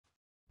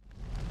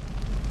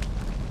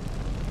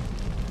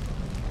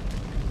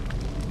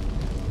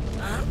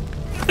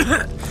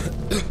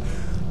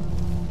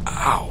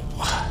Ow.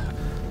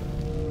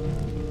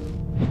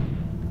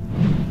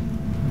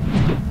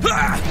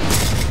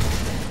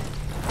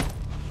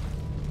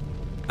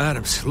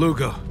 Adams,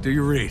 Lugo, do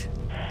you read?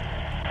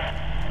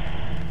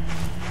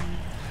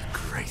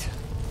 Great.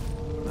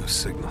 No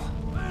signal.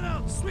 Man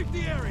out! Sweep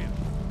the area!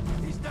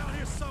 He's down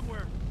here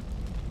somewhere.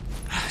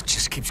 It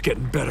just keeps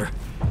getting better.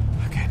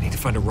 Okay, I need to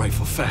find a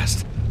rifle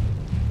fast.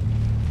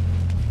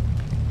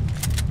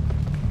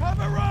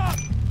 Cover up!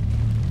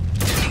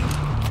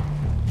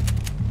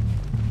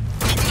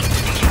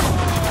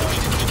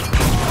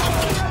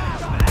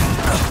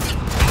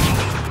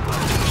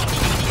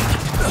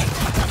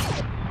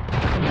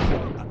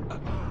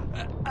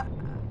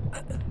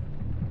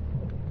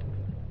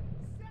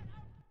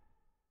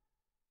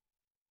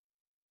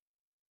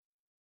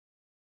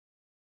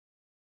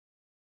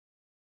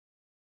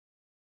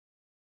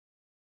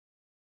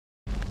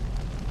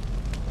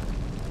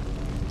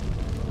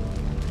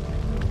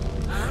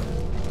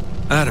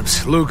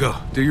 Adams, Lugo,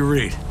 do you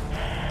read?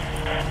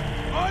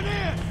 On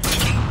in!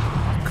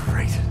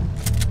 Great.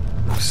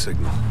 No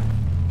signal.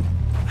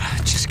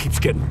 It just keeps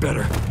getting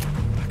better.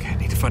 Okay, I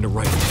need to find a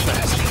rifle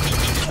fast.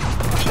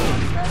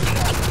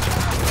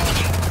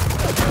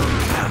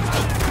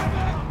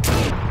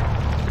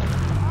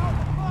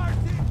 Fire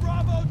Team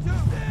Bravo 2!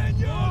 Man,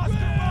 you lost the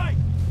fight!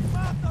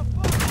 Mount the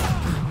fuck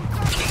up!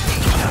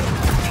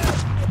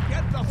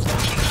 Get the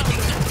fuck out of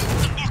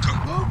there!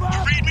 Move up!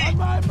 You read me? On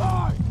my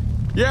mark!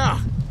 Yeah.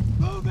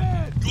 Move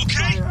in! You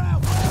okay? Fire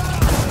out! Fire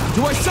out!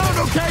 Do I sound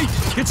okay?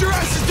 Get your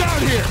asses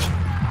down here!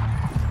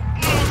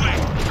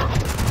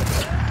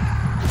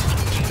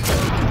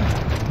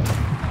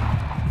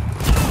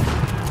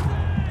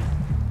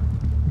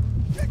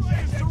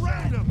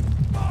 Surround him!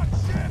 Fuck,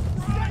 shit!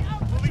 Right!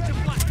 Moving to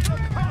flank!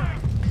 Cover!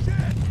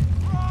 Shit!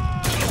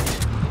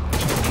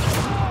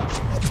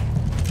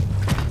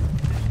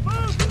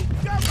 Move,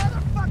 you dumb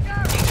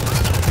motherfucker!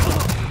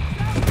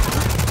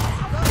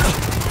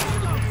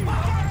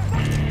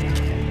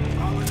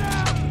 Over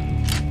now!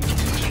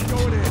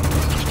 Going in!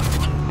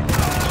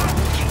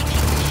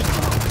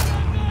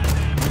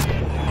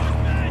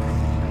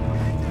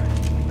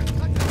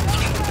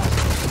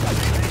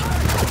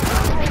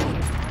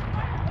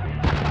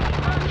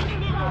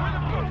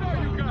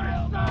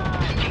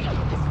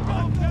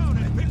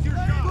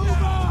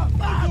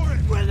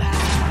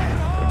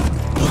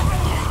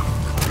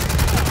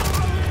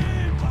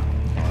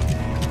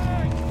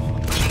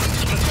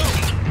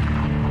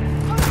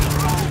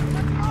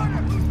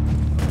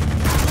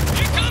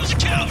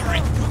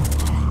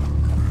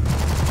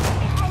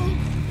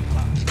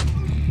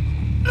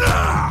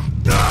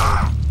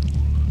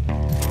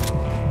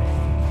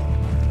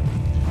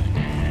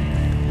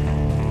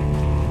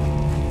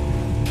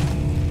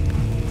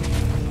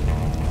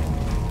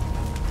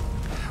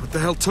 What the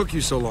hell took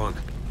you so long?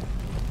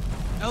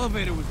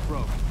 Elevator was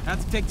broke. Had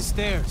to take the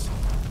stairs.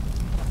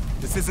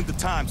 This isn't the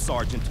time,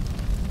 Sergeant.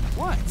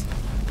 What?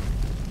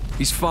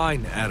 He's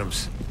fine,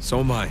 Adams. So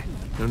am I.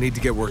 No need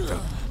to get worked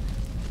up.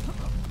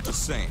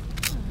 Just saying.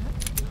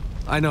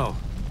 I know.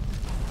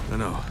 You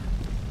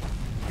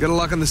got a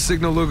lock on the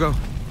signal, Lugo?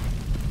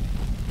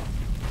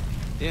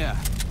 Yeah,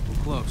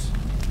 we're close.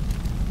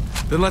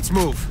 Then let's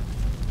move.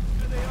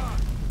 There they are!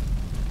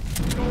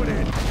 Going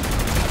in!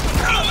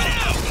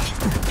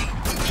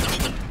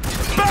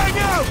 Bang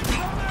out!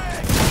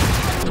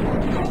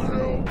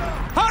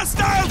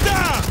 Hostile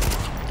down!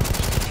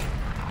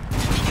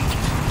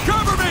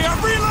 Cover me!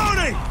 I'm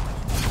reloading!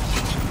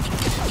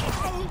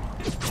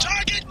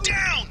 Target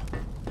down!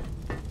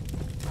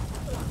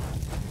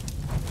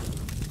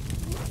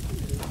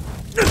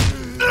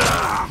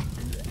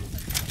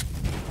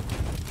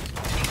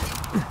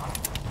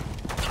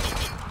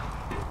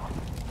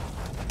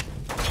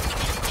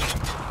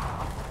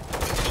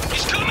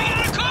 He's coming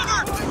out of cover!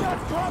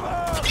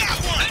 Got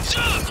one! Heads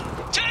up!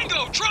 Tango,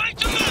 trying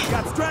to move!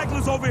 Got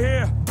stragglers over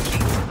here!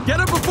 Get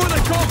him before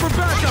they call for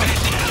backup!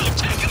 Down,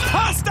 take him out!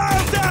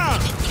 Hostile down!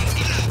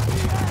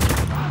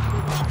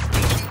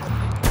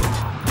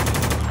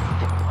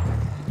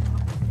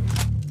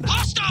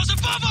 Hostiles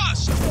above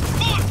us!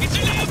 Fuck, it's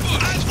an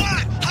ambush! Eyes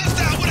wide!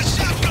 Hostile with a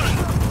shotgun!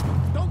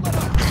 Don't let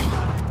up!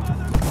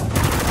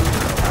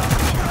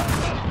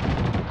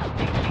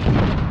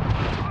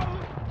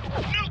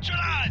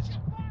 Neutralized!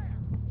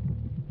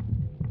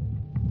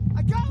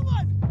 I got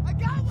one! I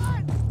got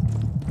one!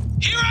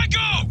 Here I go!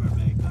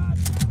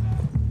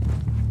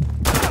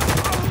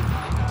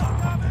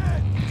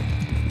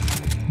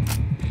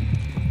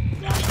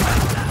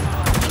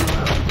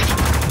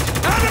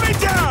 Enemy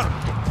down!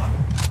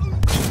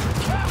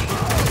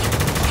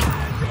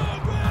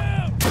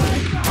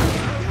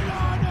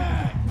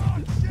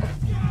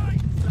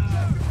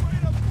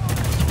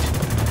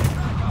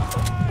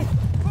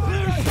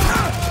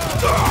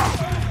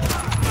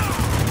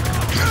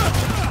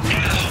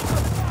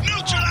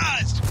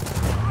 Neutralized!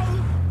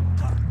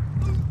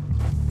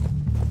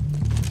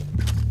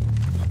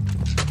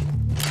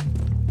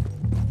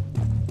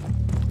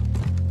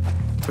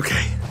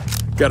 Okay,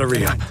 gotta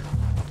re-up.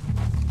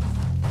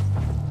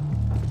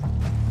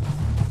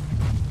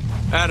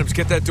 Adams,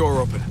 get that door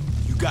open.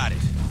 You got it.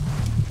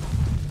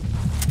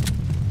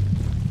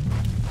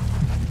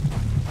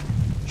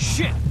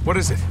 Shit! What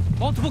is it?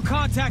 Multiple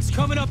contacts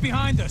coming up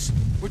behind us.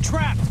 We're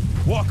trapped.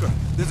 Walker,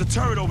 there's a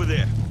turret over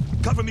there.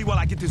 Cover me while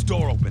I get this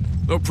door open.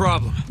 No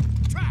problem.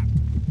 Trap!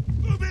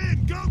 Move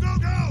in! Go, go,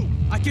 go!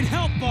 I can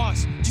help,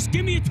 boss. Just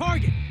give me a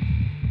target.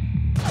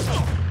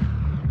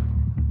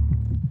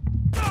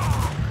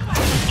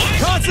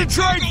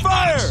 Concentrate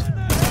fire!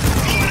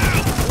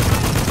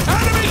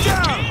 Enemy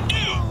down!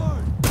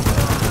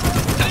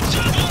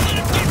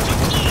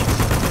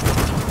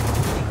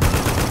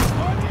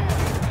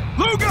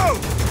 Lugo!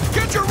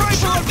 Get your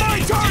rifle on my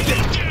target!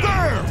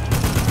 There!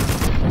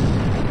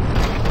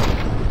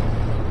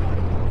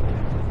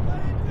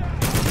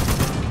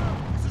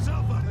 This is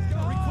Alpha.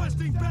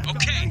 Requesting backup.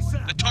 Okay,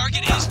 the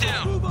target is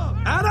down.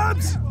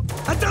 Adams?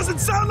 That doesn't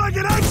sound like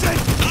an exit!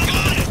 I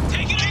got it!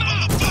 Take it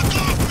out! The fuck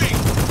off me!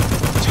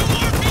 2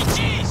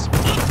 RPGs!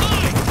 On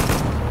mine!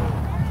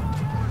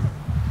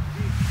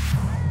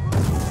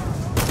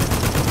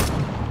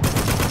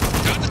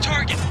 Got the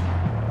target.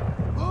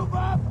 Move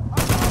up!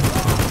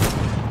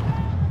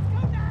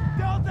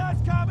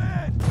 Delta's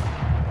coming!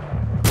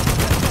 Get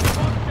the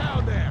fuck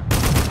down there!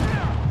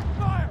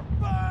 Fire!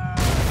 Fire!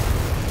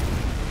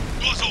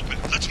 Door's open.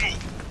 Let's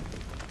move.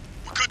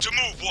 We're good to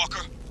move,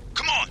 Walker.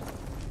 Come on.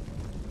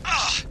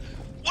 Ah!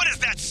 What is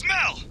that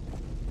smell?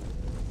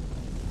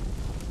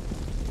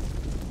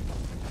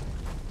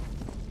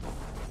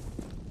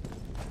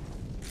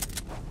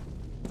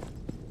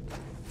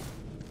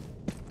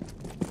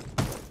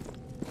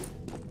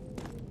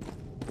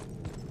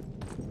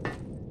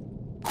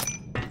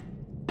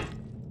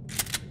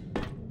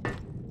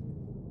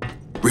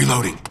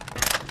 Reloading.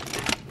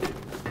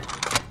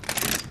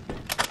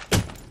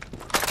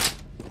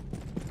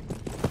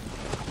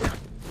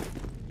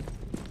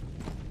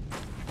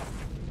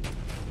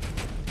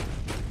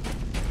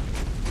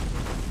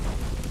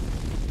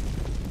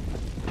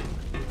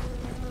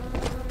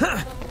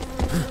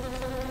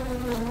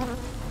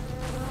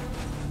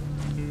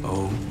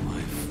 Oh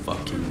my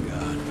fucking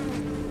god.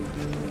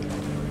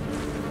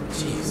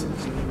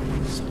 Jesus.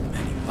 So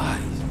many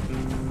bodies.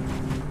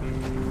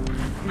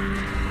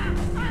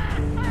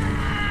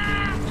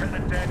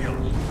 Lieutenant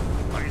Daniels,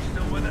 are you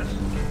still with us?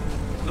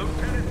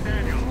 Lieutenant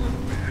Daniels.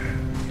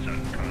 He's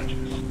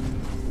unconscious.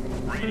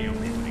 Radio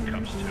me when he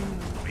comes to.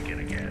 We'll begin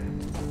again.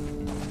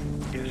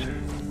 Yes, sir.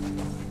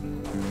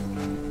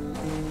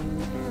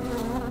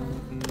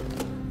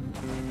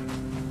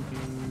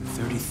 The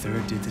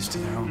 33rd did this to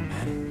their own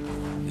men.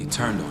 They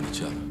turned on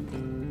each other.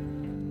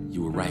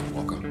 You were right,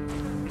 Walker.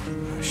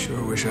 I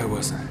sure wish I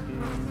wasn't.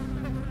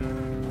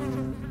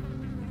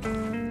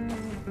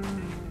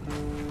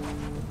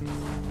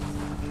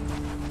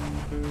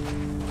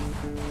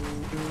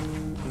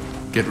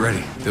 Get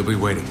ready. They'll be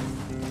waiting.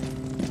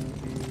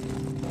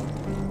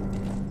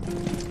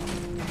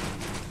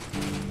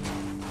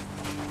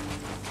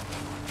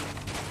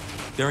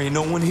 There ain't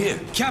no one here.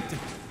 Captain,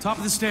 top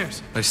of the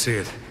stairs. I see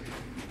it.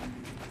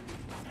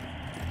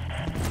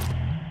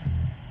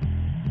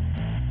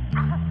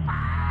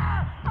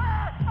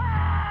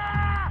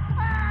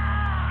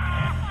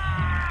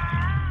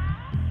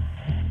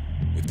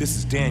 If this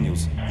is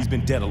Daniels, he's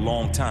been dead a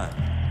long time.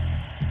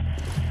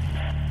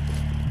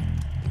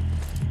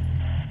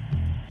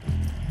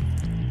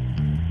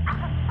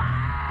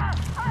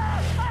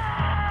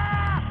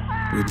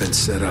 We've been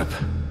set up.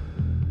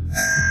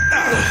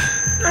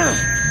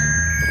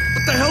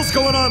 What the hell's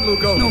going on,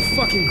 Lugo? No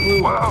fucking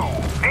clue.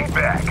 Whoa,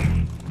 feedback.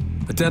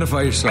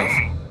 Identify yourself.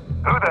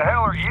 Who the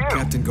hell are you?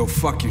 Captain, go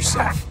fuck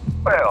yourself.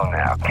 Well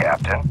now,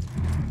 Captain.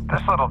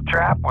 This little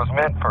trap was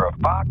meant for a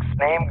fox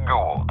named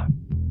Gould.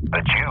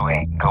 But you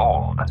ain't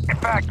Gould. In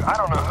fact, I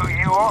don't know who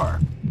you are.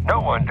 No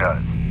one does.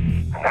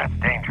 And that's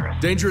dangerous.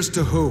 Dangerous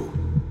to who?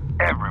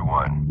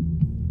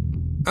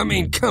 Everyone. I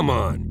mean, come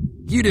on.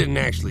 You didn't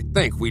actually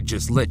think we'd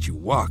just let you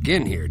walk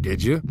in here,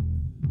 did you?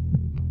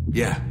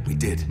 Yeah, we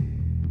did.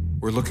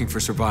 We're looking for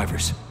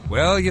survivors.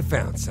 Well, you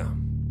found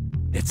some.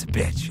 It's a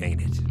bitch,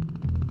 ain't it?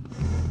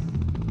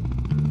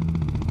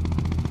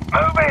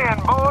 Move in,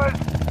 boys!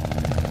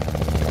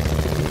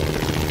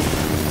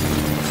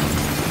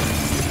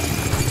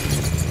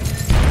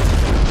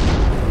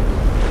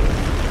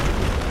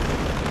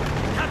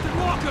 Captain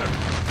Walker!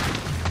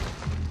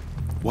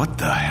 What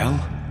the hell?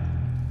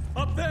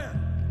 Up there!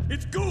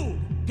 It's Gould!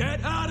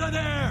 Get out of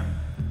there!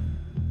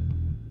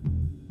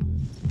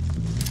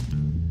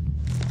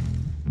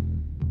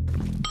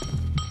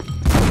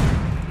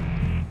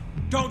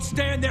 Don't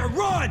stand there!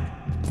 Run!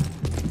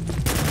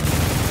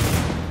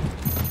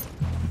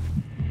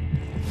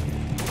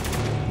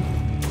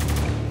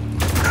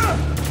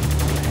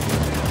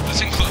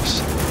 Listen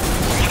close. We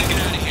want to get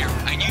out of here.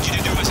 I need you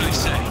to do as I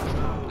say.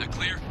 That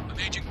clear? I'm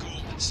Agent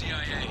Gould,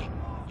 CIA.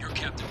 You're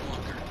Captain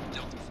Walker,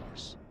 Delta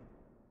Force.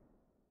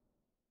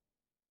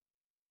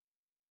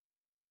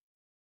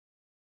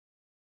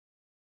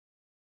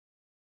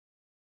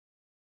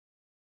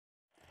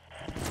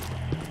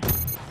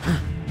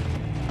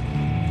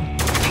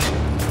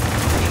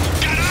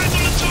 Got eyes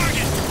on the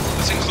target!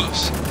 Listen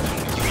close.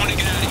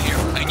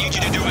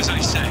 as I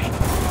say.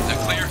 That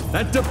clear?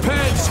 That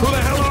depends. Who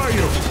the hell are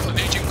you? I'm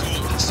Agent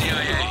Gould,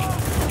 CIA.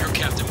 You're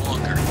Captain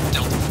Walker,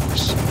 Delta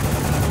Force.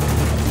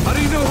 How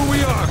do you know who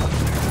we are?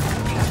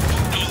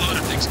 Know a lot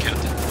of things,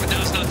 Captain, but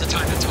now's not the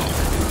time to talk.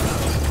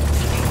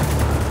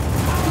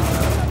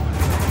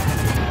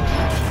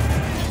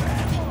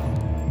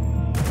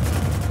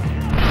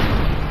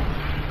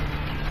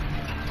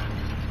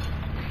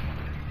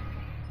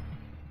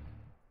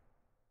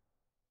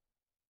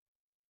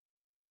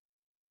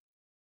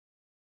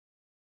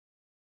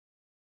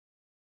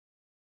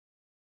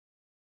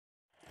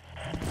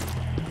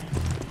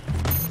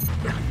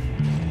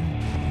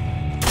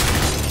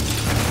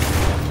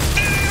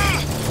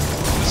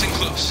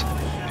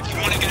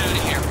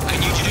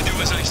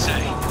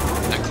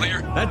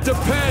 That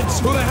depends.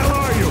 Who the hell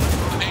are you?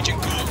 I'm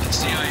Agent Gould,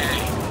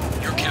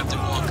 CIA. You're Captain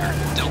Walker,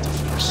 Delta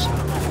Force.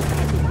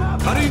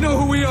 How do you know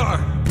who we are?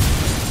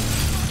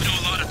 We know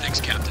a lot of things,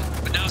 Captain,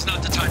 but now's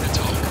not the time to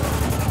talk.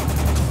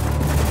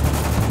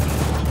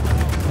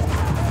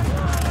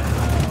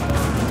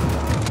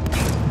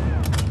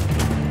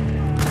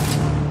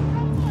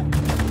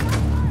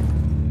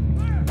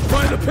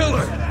 By the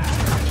pillar!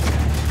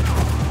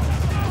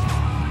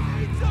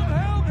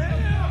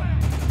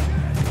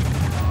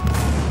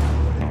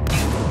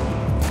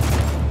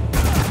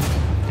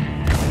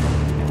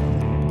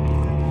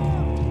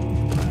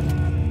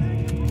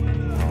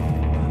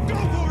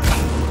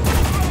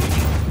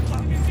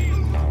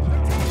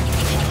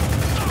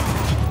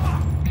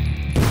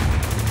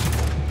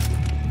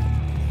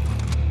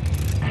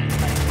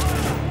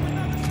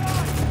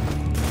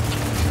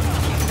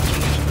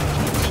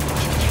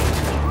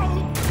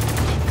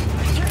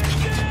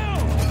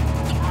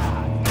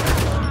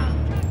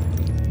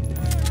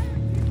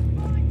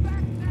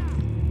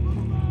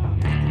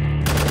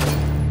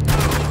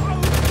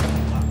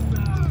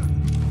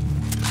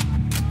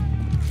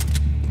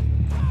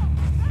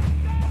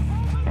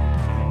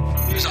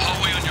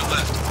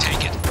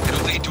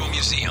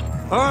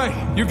 All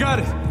right, you got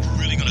it. You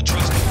really gonna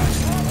trust me?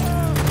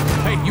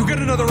 Hey, you got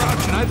another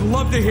option. I'd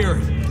love to hear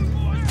it.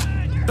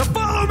 Now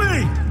follow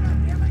me!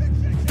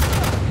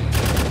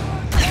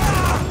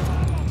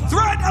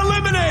 Threat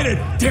eliminated!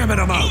 Damn it,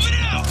 I'm out. Move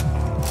it out!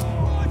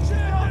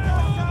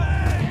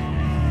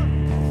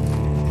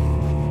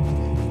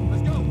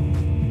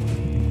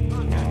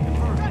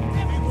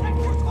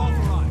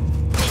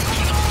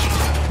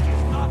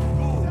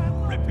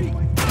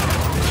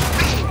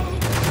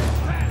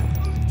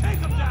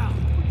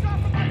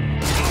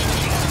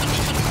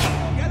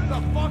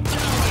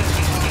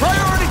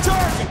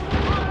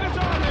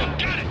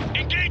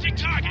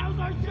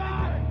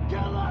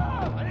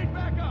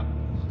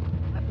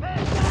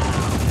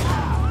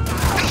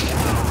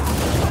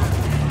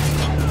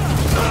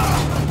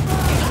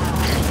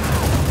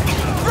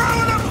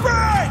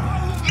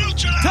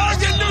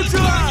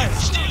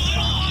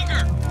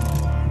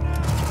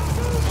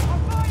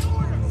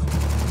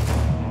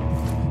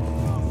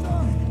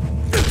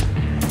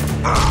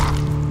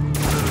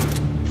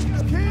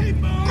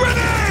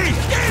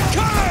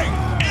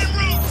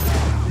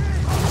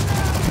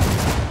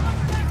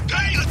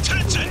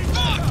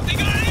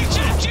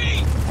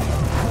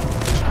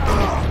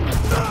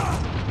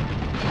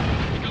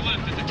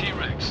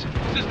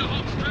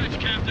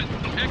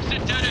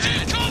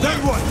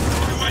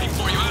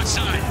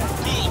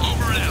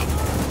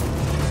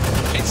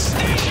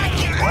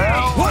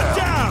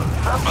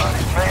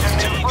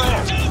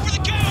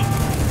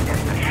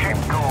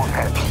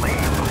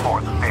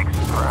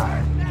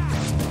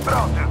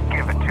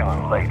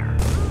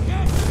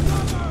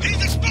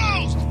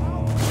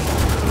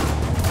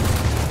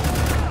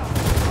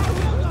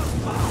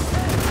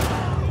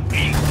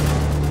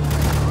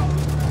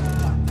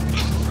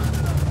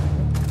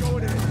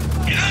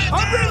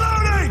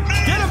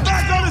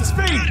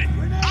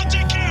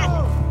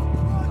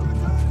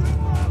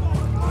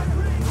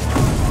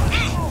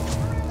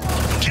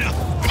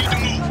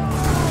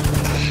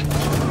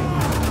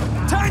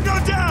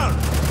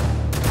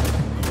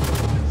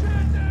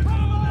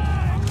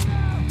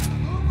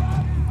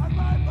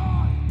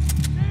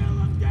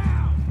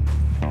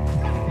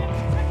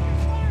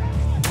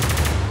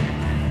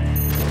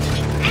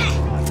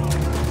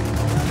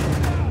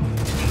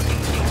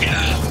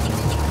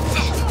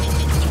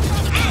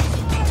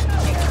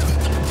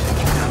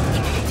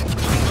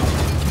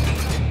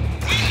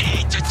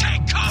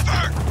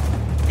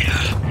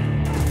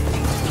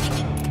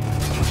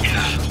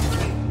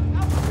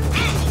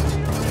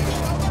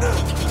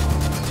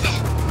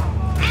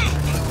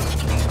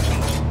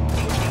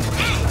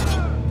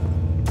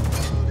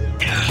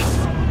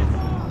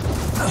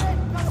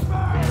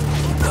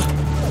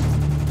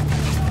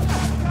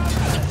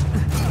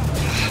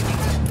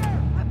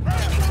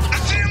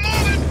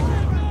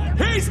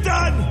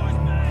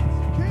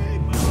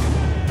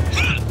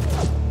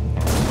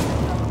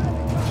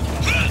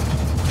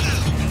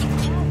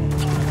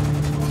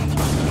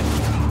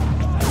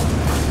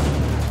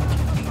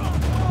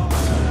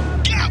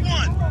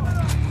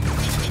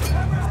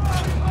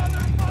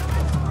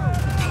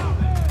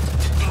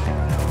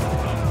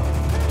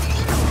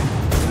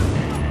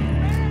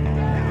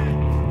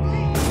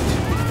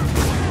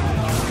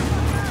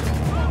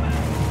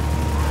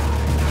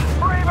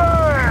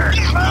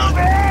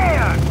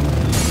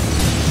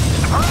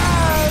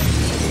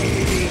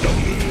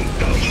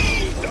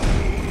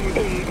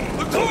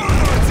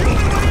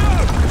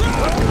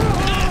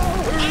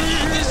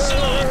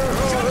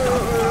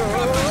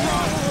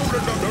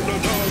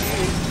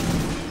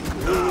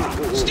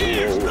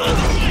 Stairs!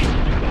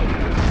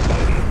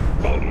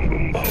 On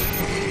the right!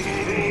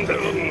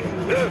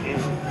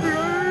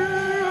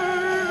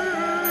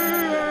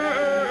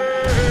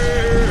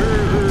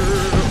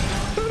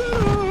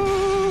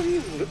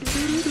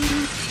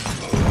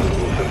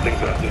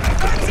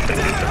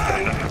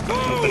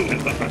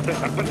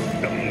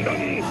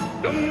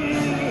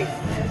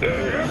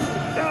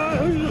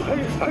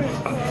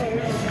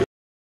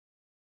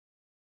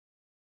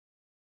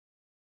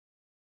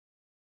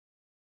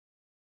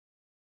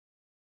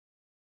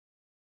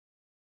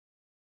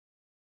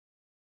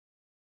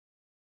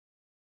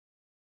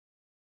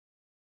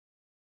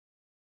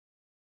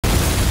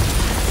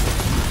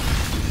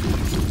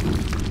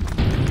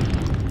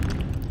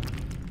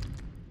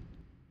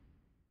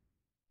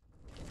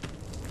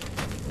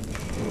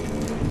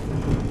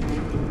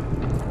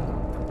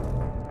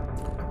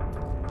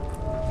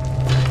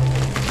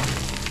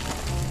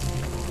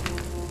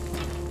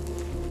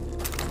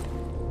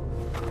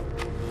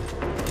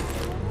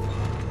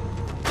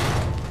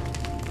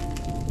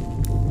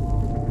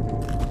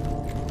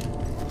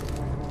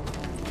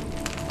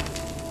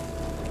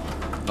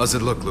 How's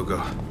it look,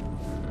 Lugo?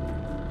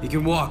 He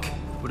can walk,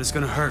 but it's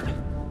gonna hurt.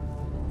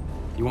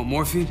 You want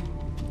morphine?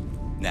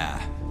 Nah.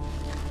 I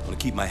want to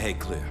keep my head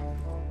clear.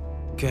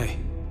 Okay,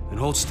 then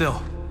hold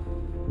still.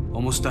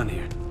 Almost done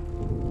here.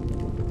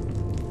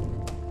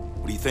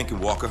 What are you thinking,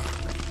 Walker?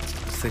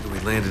 I was thinking we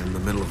landed in the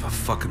middle of a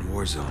fucking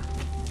war zone.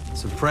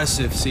 It's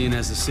impressive, seeing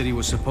as the city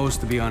was supposed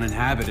to be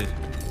uninhabited.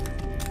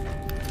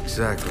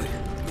 Exactly.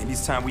 Maybe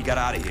it's time we got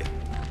out of here.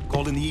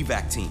 Call in the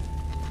evac team.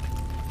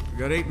 We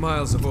got 8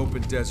 miles of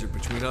open desert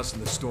between us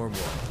and the storm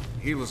wall.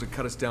 Helos would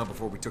cut us down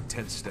before we took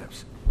 10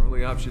 steps. Our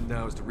only option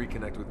now is to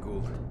reconnect with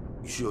Gould.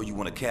 You sure you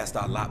want to cast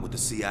our lot with the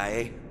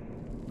CIA?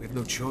 We have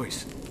no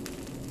choice.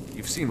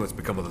 You've seen what's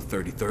become of the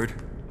 33rd.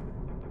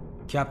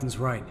 Captain's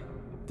right.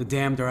 The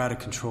damned are out of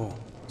control.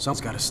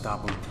 Someone's gotta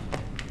stop them.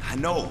 I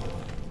know.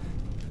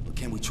 But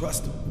can we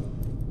trust him?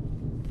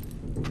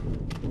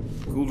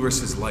 Gould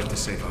risked his life to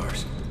save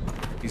ours.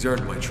 He's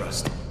earned my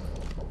trust.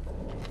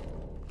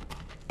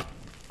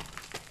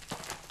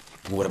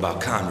 What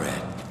about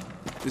Conrad?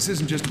 This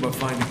isn't just about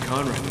finding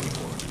Conrad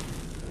anymore.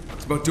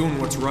 It's about doing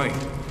what's right.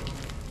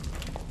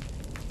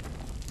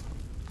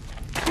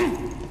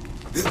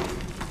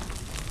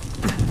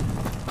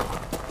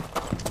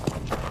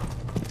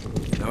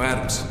 Now,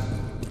 Adams,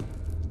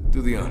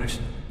 do the honors.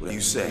 What do you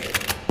say?